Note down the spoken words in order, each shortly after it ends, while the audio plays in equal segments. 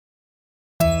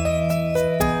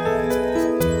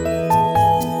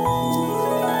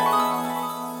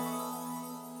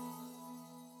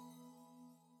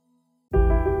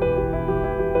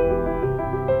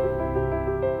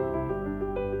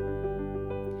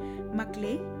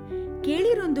ಮಕ್ಕಳೇ,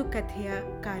 ಕೇಳಿರೊಂದು ಕಥೆಯ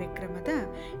ಕಾರ್ಯಕ್ರಮದ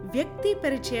ವ್ಯಕ್ತಿ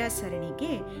ಪರಿಚಯ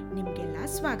ಸರಣಿಗೆ ನಿಮಗೆಲ್ಲ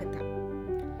ಸ್ವಾಗತ.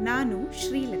 ನಾನು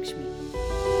ಶ್ರೀಲಕ್ಷ್ಮಿ.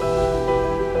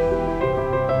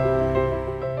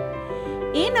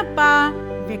 ಏನಪ್ಪ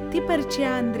ವ್ಯಕ್ತಿ ಪರಿಚಯ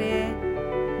ಅಂದ್ರೆ?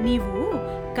 ನೀವು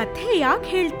ಕಥೆ ಯಾಕೆ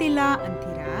ಹೇಳ್ತಿಲ್ಲ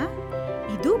ಅಂತೀರಾ?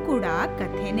 ಇದು ಕೂಡ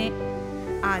ಕಥೆನೇ,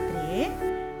 ಆದ್ರೆ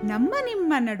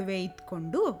ನಿಮ್ಮ ನಡುವೆ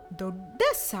ಇದ್ಕೊಂಡು ದೊಡ್ಡ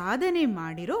ಸಾಧನೆ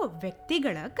ಮಾಡಿರೋ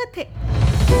ವ್ಯಕ್ತಿಗಳ ಕಥೆ.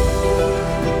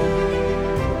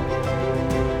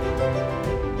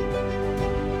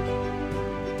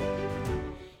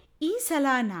 ಈ ಸಲ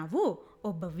ನಾವು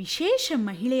ಒಬ್ಬ ವಿಶೇಷ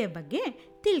ಮಹಿಳೆಯ ಬಗ್ಗೆ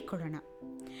ತಿಳ್ಕೊಳ್ಳೋಣ.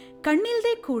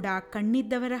 ಕಣ್ಣಿಲ್ದೆ ಕೂಡ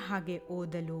ಕಣ್ಣಿದ್ದವರ ಹಾಗೆ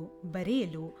ಓದಲು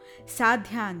ಬರೆಯಲು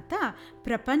ಸಾಧ್ಯ ಅಂತ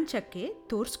ಪ್ರಪಂಚಕ್ಕೆ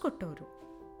ತೋರಿಸ್ಕೊಟ್ಟವರು.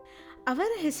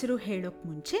 ಅವರ ಹೆಸರು ಹೇಳೋಕ್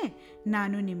ಮುಂಚೆ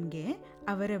ನಾನು ನಿಮಗೆ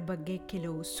ಅವರ ಬಗ್ಗೆ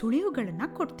ಕೆಲವು ಸುಳಿವುಗಳನ್ನು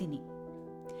ಕೊಡ್ತೀನಿ.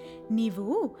 ನೀವು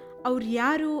ಅವ್ರು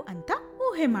ಯಾರು ಅಂತ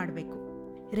ಊಹೆ ಮಾಡಬೇಕು.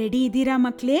 ರೆಡಿ ಇದ್ದೀರಾ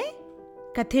ಮಕ್ಕಳೇ?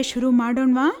 ಕಥೆ ಶುರು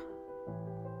ಮಾಡೋಣವಾ?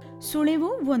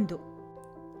 ಸುಳಿವು 1.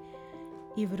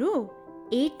 ಇವರು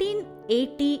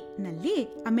 1880ನಲ್ಲಿ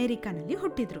ಅಮೆರಿಕನಲ್ಲಿ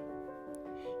ಹುಟ್ಟಿದ್ರು.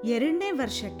 2ನೇ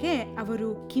ವರ್ಷಕ್ಕೆ ಅವರು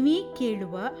ಕಿವಿ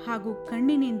ಕೇಳುವ ಹಾಗೂ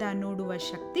ಕಣ್ಣಿನಿಂದ ನೋಡುವ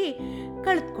ಶಕ್ತಿ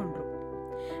ಕಳೆದುಕೊಂಡ್ರು.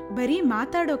 ಬರೀ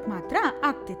ಮಾತಾಡೋಕ್ ಮಾತ್ರ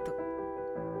ಆಗ್ತಿತ್ತು.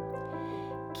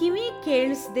 ಕಿವಿ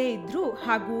ಕೇಳಿಸದೇ ಇದ್ರು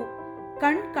ಹಾಗೂ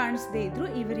ಕಣ್ ಕಾಣಿಸದೇ ಇದ್ರು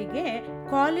ಇವರಿಗೆ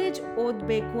ಕಾಲೇಜ್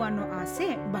ಓದಬೇಕು ಅನ್ನೋ ಆಸೆ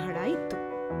ಬಹಳ ಇತ್ತು.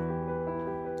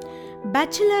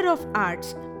 ಬ್ಯಾಚುಲರ್ ಆಫ್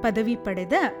ಆರ್ಟ್ಸ್ ಪದವಿ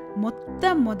ಪಡೆದ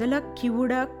ಮೊದಲ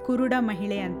ಕುರುಡ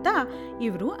ಮಹಿಳೆ ಅಂತ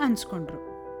ಇವರು ಅನ್ಸ್ಕೊಂಡ್ರು.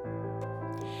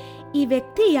 ಈ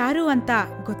ವ್ಯಕ್ತಿ ಯಾರು ಅಂತ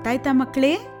ಗೊತ್ತಾಯ್ತಾ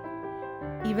ಮಕ್ಕಳೇ?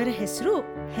 ಇವರ ಹೆಸರು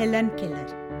ಹೆಲನ್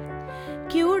ಕೆಲ್ಲರ್.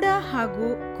 ಕಿವುಡ ಹಾಗೂ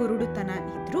ಕುರುಡುತನ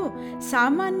ಇದ್ರೂ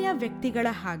ಸಾಮಾನ್ಯ ವ್ಯಕ್ತಿಗಳ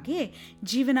ಹಾಗೆ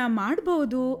ಜೀವನ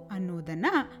ಮಾಡಬಹುದು ಅನ್ನೋದನ್ನ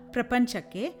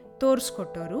ಪ್ರಪಂಚಕ್ಕೆ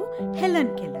ತೋರಿಸ್ಕೊಟ್ಟವರು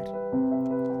ಹೆಲನ್ ಕೆಲ್ಲರ್.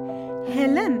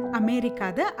 ಹೆಲನ್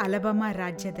ಅಮೆರಿಕಾದ ಅಲಬಾಮಾ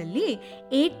ರಾಜ್ಯದಲ್ಲಿ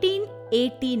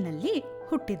 1880ನಲ್ಲಿ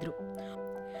ಹುಟ್ಟಿದ್ರು.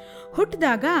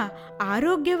 ಹುಟ್ಟಿದಾಗ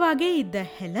ಆರೋಗ್ಯವಾಗೇ ಇದ್ದ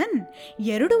ಹೆಲನ್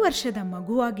 2 ವರ್ಷದ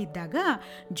ಮಗುವಾಗಿದ್ದಾಗ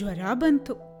ಜ್ವರ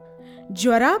ಬಂತು.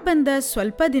 ಜ್ವರ ಬಂದ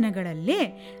ಸ್ವಲ್ಪ ದಿನಗಳಲ್ಲೇ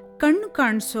ಕಣ್ಣು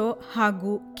ಕಾಣಿಸೋ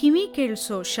ಹಾಗೂ ಕಿವಿ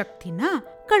ಕೇಳಿಸೋ ಶಕ್ತಿನ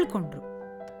ಕಳ್ಕೊಂಡ್ರು.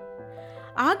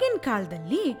 ಆಗಿನ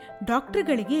ಕಾಲದಲ್ಲಿ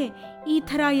ಡಾಕ್ಟರ್ಗಳಿಗೆ ಈ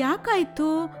ಥರ ಯಾಕಾಯ್ತು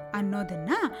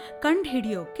ಅನ್ನೋದನ್ನ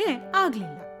ಕಂಡುಹಿಡಿಯೋಕೆ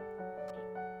ಆಗಲಿಲ್ಲ.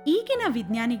 ಈಗಿನ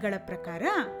ವಿಜ್ಞಾನಿಗಳ ಪ್ರಕಾರ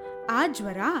ಆ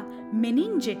ಜ್ವರ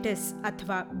ಮೆನಿಂಜೈಟಿಸ್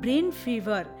ಅಥವಾ ಬ್ರೇನ್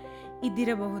ಫೀವರ್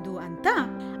ಇದ್ದಿರಬಹುದು ಅಂತ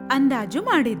ಅಂದಾಜು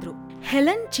ಮಾಡಿದ್ರು.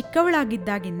 ಹೆಲನ್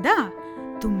ಚಿಕ್ಕವಳಾಗಿದ್ದಾಗಿಂದ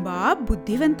ತುಂಬಾ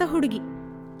ಬುದ್ಧಿವಂತ ಹುಡುಗಿ.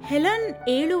 ಹೆಲನ್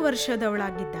 7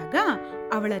 ವರ್ಷದವಳಾಗಿದ್ದಾಗ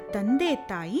ಅವಳ ತಂದೆ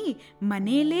ತಾಯಿ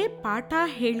ಮನೇಲೇ ಪಾಠ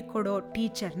ಹೇಳ್ಕೊಡೋ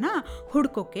ಟೀಚರ್ನ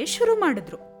ಹುಡ್ಕೋಕೆ ಶುರು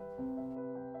ಮಾಡಿದ್ರು.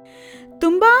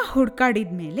 ತುಂಬಾ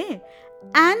ಹುಡ್ಕಾಡಿದ್ಮೇಲೆ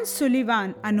ಆನ್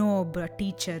ಸುಲಿವಾನ್ ಅನ್ನೋ ಒಬ್ಬ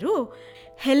ಟೀಚರು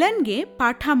ಹೆಲನ್ಗೆ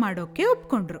ಪಾಠ ಮಾಡೋಕೆ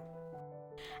ಒಪ್ಕೊಂಡ್ರು.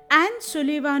 ಆನ್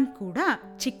ಸುಲಿವಾನ್ ಕೂಡ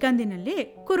ಚಿಕ್ಕಂದಿನಲ್ಲೇ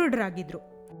ಕುರುಡರಾಗಿದ್ರು.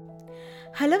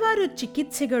 ಹಲವಾರು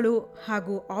ಚಿಕಿತ್ಸೆಗಳು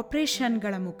ಹಾಗೂ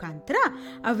ಆಪರೇಷನ್ಗಳ ಮುಖಾಂತರ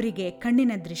ಅವರಿಗೆ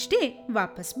ಕಣ್ಣಿನ ದೃಷ್ಟಿ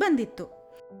ವಾಪಸ್ ಬಂದಿತ್ತು.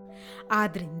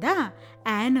 ಆದ್ರಿಂದ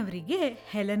ಆನ್ ಅವರಿಗೆ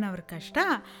ಹೆಲನ್ ಅವರ ಕಷ್ಟ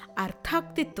ಅರ್ಥ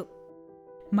ಆಗ್ತಿತ್ತು.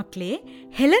 ಮಕ್ಕಳೇ,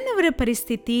 ಹೆಲನ್ ಅವರ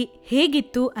ಪರಿಸ್ಥಿತಿ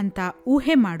ಹೇಗಿತ್ತು ಅಂತ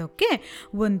ಊಹೆ ಮಾಡೋಕೆ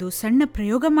ಒಂದು ಸಣ್ಣ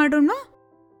ಪ್ರಯೋಗ ಮಾಡೋಣ.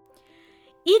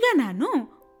 ಈಗ ನಾನು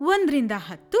 1ರಿಂದ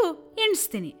 10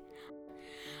 ಎಣಿಸ್ತೀನಿ.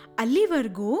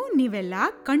 ಅಲ್ಲಿವರೆಗೂ ನೀವೆಲ್ಲ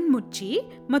ಕಣ್ಮುಚ್ಚಿ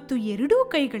ಮತ್ತು 2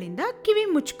 ಕೈಗಳಿಂದ ಕಿವಿ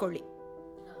ಮುಚ್ಕೊಳ್ಳಿ.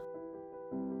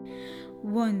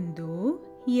 1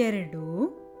 2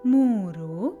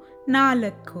 3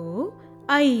 4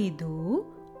 5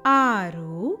 6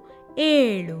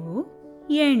 7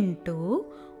 8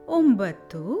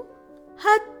 9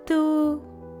 10.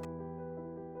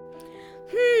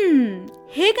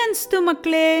 ಹೇಗನ್ಸ್ತು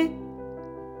ಮಕ್ಕಳೇ?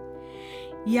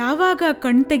 ಯಾವಾಗ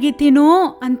ಕಣ್ ತೆಗಿತೀನೋ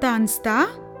ಅಂತ ಅನ್ಸ್ತಾ?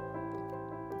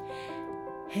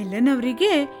 ಹೆಲನ್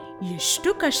ಅವರಿಗೆ ಎಷ್ಟು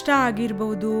ಕಷ್ಟ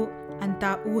ಆಗಿರ್ಬೋದು ಅಂತ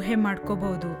ಊಹೆ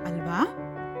ಮಾಡ್ಕೋಬಹುದು ಅಲ್ವಾ?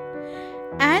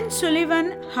 ಆನ್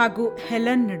ಸುಲಿವನ್ ಹಾಗೂ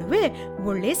ಹೆಲನ್ ನಡುವೆ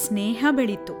ಒಳ್ಳೆ ಸ್ನೇಹ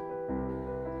ಬೆಳೀತು.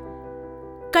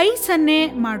 ಕೈ ಸನ್ನೆ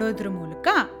ಮಾಡೋದ್ರ ಮೂಲಕ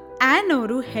ಆನ್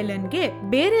ಅವರು ಹೆಲನ್ಗೆ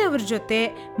ಬೇರೆಯವ್ರ ಜೊತೆ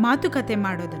ಮಾತುಕತೆ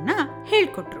ಮಾಡೋದನ್ನ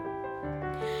ಹೇಳ್ಕೊಟ್ರು.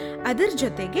 ಅದರ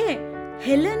ಜೊತೆಗೆ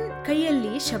ಹೆಲನ್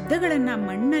ಕೈಯಲ್ಲಿ ಶಬ್ದಗಳನ್ನ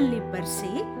ಮಣ್ಣಲ್ಲಿ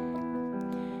ಬರ್ಸಿ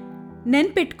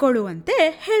ನೆನ್ಪಿಟ್ಕೊಳ್ಳುವಂತೆ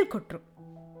ಹೇಳ್ಕೊಟ್ರು.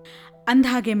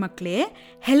 ಅಂದಹಾಗೆ ಮಕ್ಕಳೇ,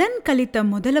 ಹೆಲನ್ ಕಲಿತ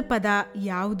ಮೊದಲ ಪದ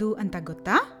ಯಾವುದು ಅಂತ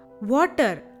ಗೊತ್ತಾ?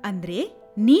 ವಾಟರ್ ಅಂದ್ರೆ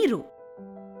ನೀರು.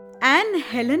 ಆನ್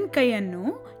ಹೆಲನ್ ಕೈಯನ್ನು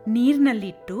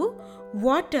ನೀರಿನಲ್ಲಿಟ್ಟು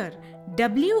ವಾಟರ್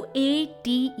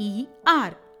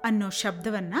WATER ಅನ್ನೋ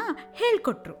ಶಬ್ದವನ್ನ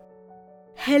ಹೇಳ್ಕೊಟ್ರು.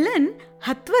 ಹೆಲನ್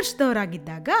 10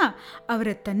 ವರ್ಷದವರಾಗಿದ್ದಾಗ ಅವರ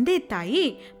ತಂದೆ ತಾಯಿ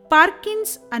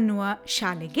ಪಾರ್ಕಿನ್ಸ್ ಅನ್ನುವ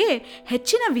ಶಾಲೆಗೆ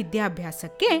ಹೆಚ್ಚಿನ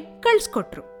ವಿದ್ಯಾಭ್ಯಾಸಕ್ಕೆ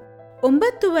ಕಳಿಸ್ಕೊಟ್ರು.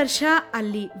 9 ವರ್ಷ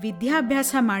ಅಲ್ಲಿ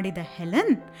ವಿದ್ಯಾಭ್ಯಾಸ ಮಾಡಿದ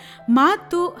ಹೆಲನ್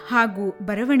ಮಾತು ಹಾಗೂ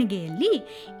ಬರವಣಿಗೆಯಲ್ಲಿ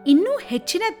ಇನ್ನೂ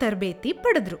ಹೆಚ್ಚಿನ ತರಬೇತಿ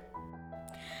ಪಡೆದ್ರು.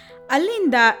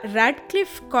 ಅಲ್ಲಿಂದ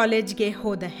ರಾಡ್ಕ್ಲಿಫ್ ಕಾಲೇಜ್ಗೆ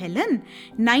ಹೋದ ಹೆಲನ್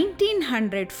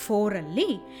 1904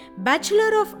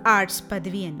 ಬ್ಯಾಚುಲರ್ ಆಫ್ ಆರ್ಟ್ಸ್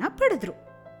ಪದವಿಯನ್ನು ಪಡೆದ್ರು.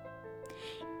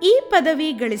 ಈ ಪದವಿ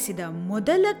ಗಳಿಸಿದ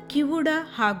ಮೊದಲ ಕಿವುಡ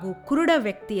ಹಾಗೂ ಕುರುಡ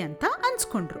ವ್ಯಕ್ತಿ ಅಂತ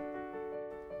ಅನ್ಸ್ಕೊಂಡ್ರು.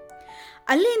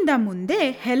 ಅಲ್ಲಿಂದ ಮುಂದೆ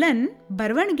ಹೆಲನ್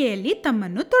ಬರವಣಿಗೆಯಲ್ಲಿ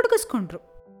ತಮ್ಮನ್ನು ತೊಡಗಿಸ್ಕೊಂಡ್ರು.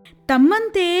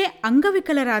 ತಮ್ಮಂತೆಯೇ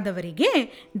ಅಂಗವಿಕಲರಾದವರಿಗೆ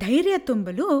ಧೈರ್ಯ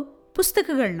ತುಂಬಲು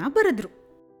ಪುಸ್ತಕಗಳನ್ನ ಬರೆದ್ರು.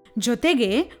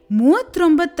 ಜೊತೆಗೆ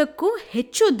 39ಕ್ಕೂ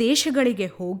ಹೆಚ್ಚು ದೇಶಗಳಿಗೆ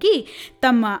ಹೋಗಿ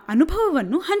ತಮ್ಮ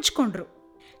ಅನುಭವವನ್ನು ಹಂಚಿಕೊಂಡ್ರು.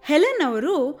 ಹೆಲನ್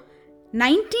ಅವರು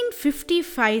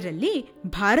 1955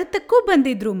 ಭಾರತಕ್ಕೂ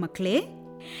ಬಂದಿದ್ರು ಮಕ್ಕಳೇ.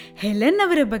 ಹೆಲನ್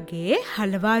ಅವರ ಬಗ್ಗೆ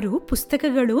ಹಲವಾರು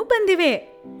ಪುಸ್ತಕಗಳು ಬಂದಿವೆ.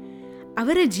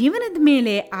 ಅವರ ಜೀವನದ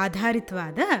ಮೇಲೆ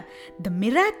ಆಧಾರಿತವಾದ ದ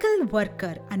ಮಿರಾಕಲ್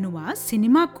ವರ್ಕರ್ ಅನ್ನುವ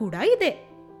ಸಿನಿಮಾ ಕೂಡ ಇದೆ.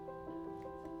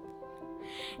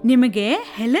 ನಿಮಗೆ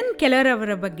ಹೆಲನ್ ಕೆಲ್ಲರ್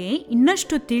ಅವರ ಬಗ್ಗೆ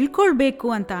ಇನ್ನಷ್ಟು ತಿಳ್ಕೊಳ್ಬೇಕು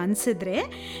ಅಂತ ಅನಿಸಿದ್ರೆ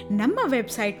ನಮ್ಮ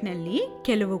ವೆಬ್ಸೈಟ್ನಲ್ಲಿ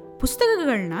ಕೆಲವು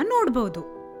ಪುಸ್ತಕಗಳನ್ನ ನೋಡ್ಬೋದು.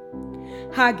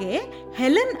 ಹಾಗೆ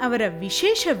ಹೆಲನ್ ಅವರ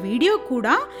ವಿಶೇಷ ವಿಡಿಯೋ ಕೂಡ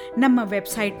ನಮ್ಮ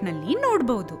ವೆಬ್ಸೈಟ್ನಲ್ಲಿ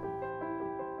ನೋಡ್ಬೋದು.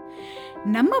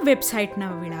 ನಮ್ಮ ವೆಬ್ಸೈಟ್ನ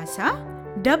ವಿಳಾಸ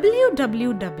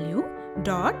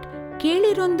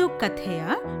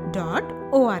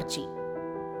www.kelirondukatheya.org.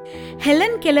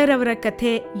 ಹೆಲನ್ ಕೆಲ್ಲರ್ ಅವರ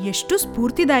ಕಥೆ ಎಷ್ಟು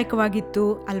ಸ್ಫೂರ್ತಿದಾಯಕವಾಗಿತ್ತು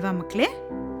ಅಲ್ವಾ ಮಕ್ಕಳೇ?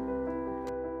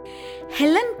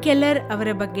 ಹೆಲನ್ ಕೆಲ್ಲರ್ ಅವರ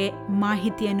ಬಗ್ಗೆ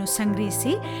ಮಾಹಿತಿಯನ್ನು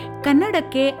ಸಂಗ್ರಹಿಸಿ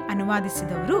ಕನ್ನಡಕ್ಕೆ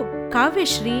ಅನುವಾದಿಸಿದವರು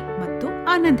ಕಾವ್ಯಶ್ರೀ ಮತ್ತು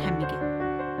ಆನಂದ್ ಹೆಮ್ಮಿಗೆ.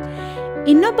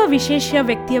 ಇನ್ನೊಬ್ಬ ವಿಶೇಷ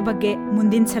ವ್ಯಕ್ತಿಯ ಬಗ್ಗೆ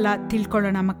ಮುಂದಿನ ಸಲ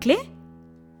ತಿಳ್ಕೊಳ್ಳೋಣ ಮಕ್ಕಳೇ.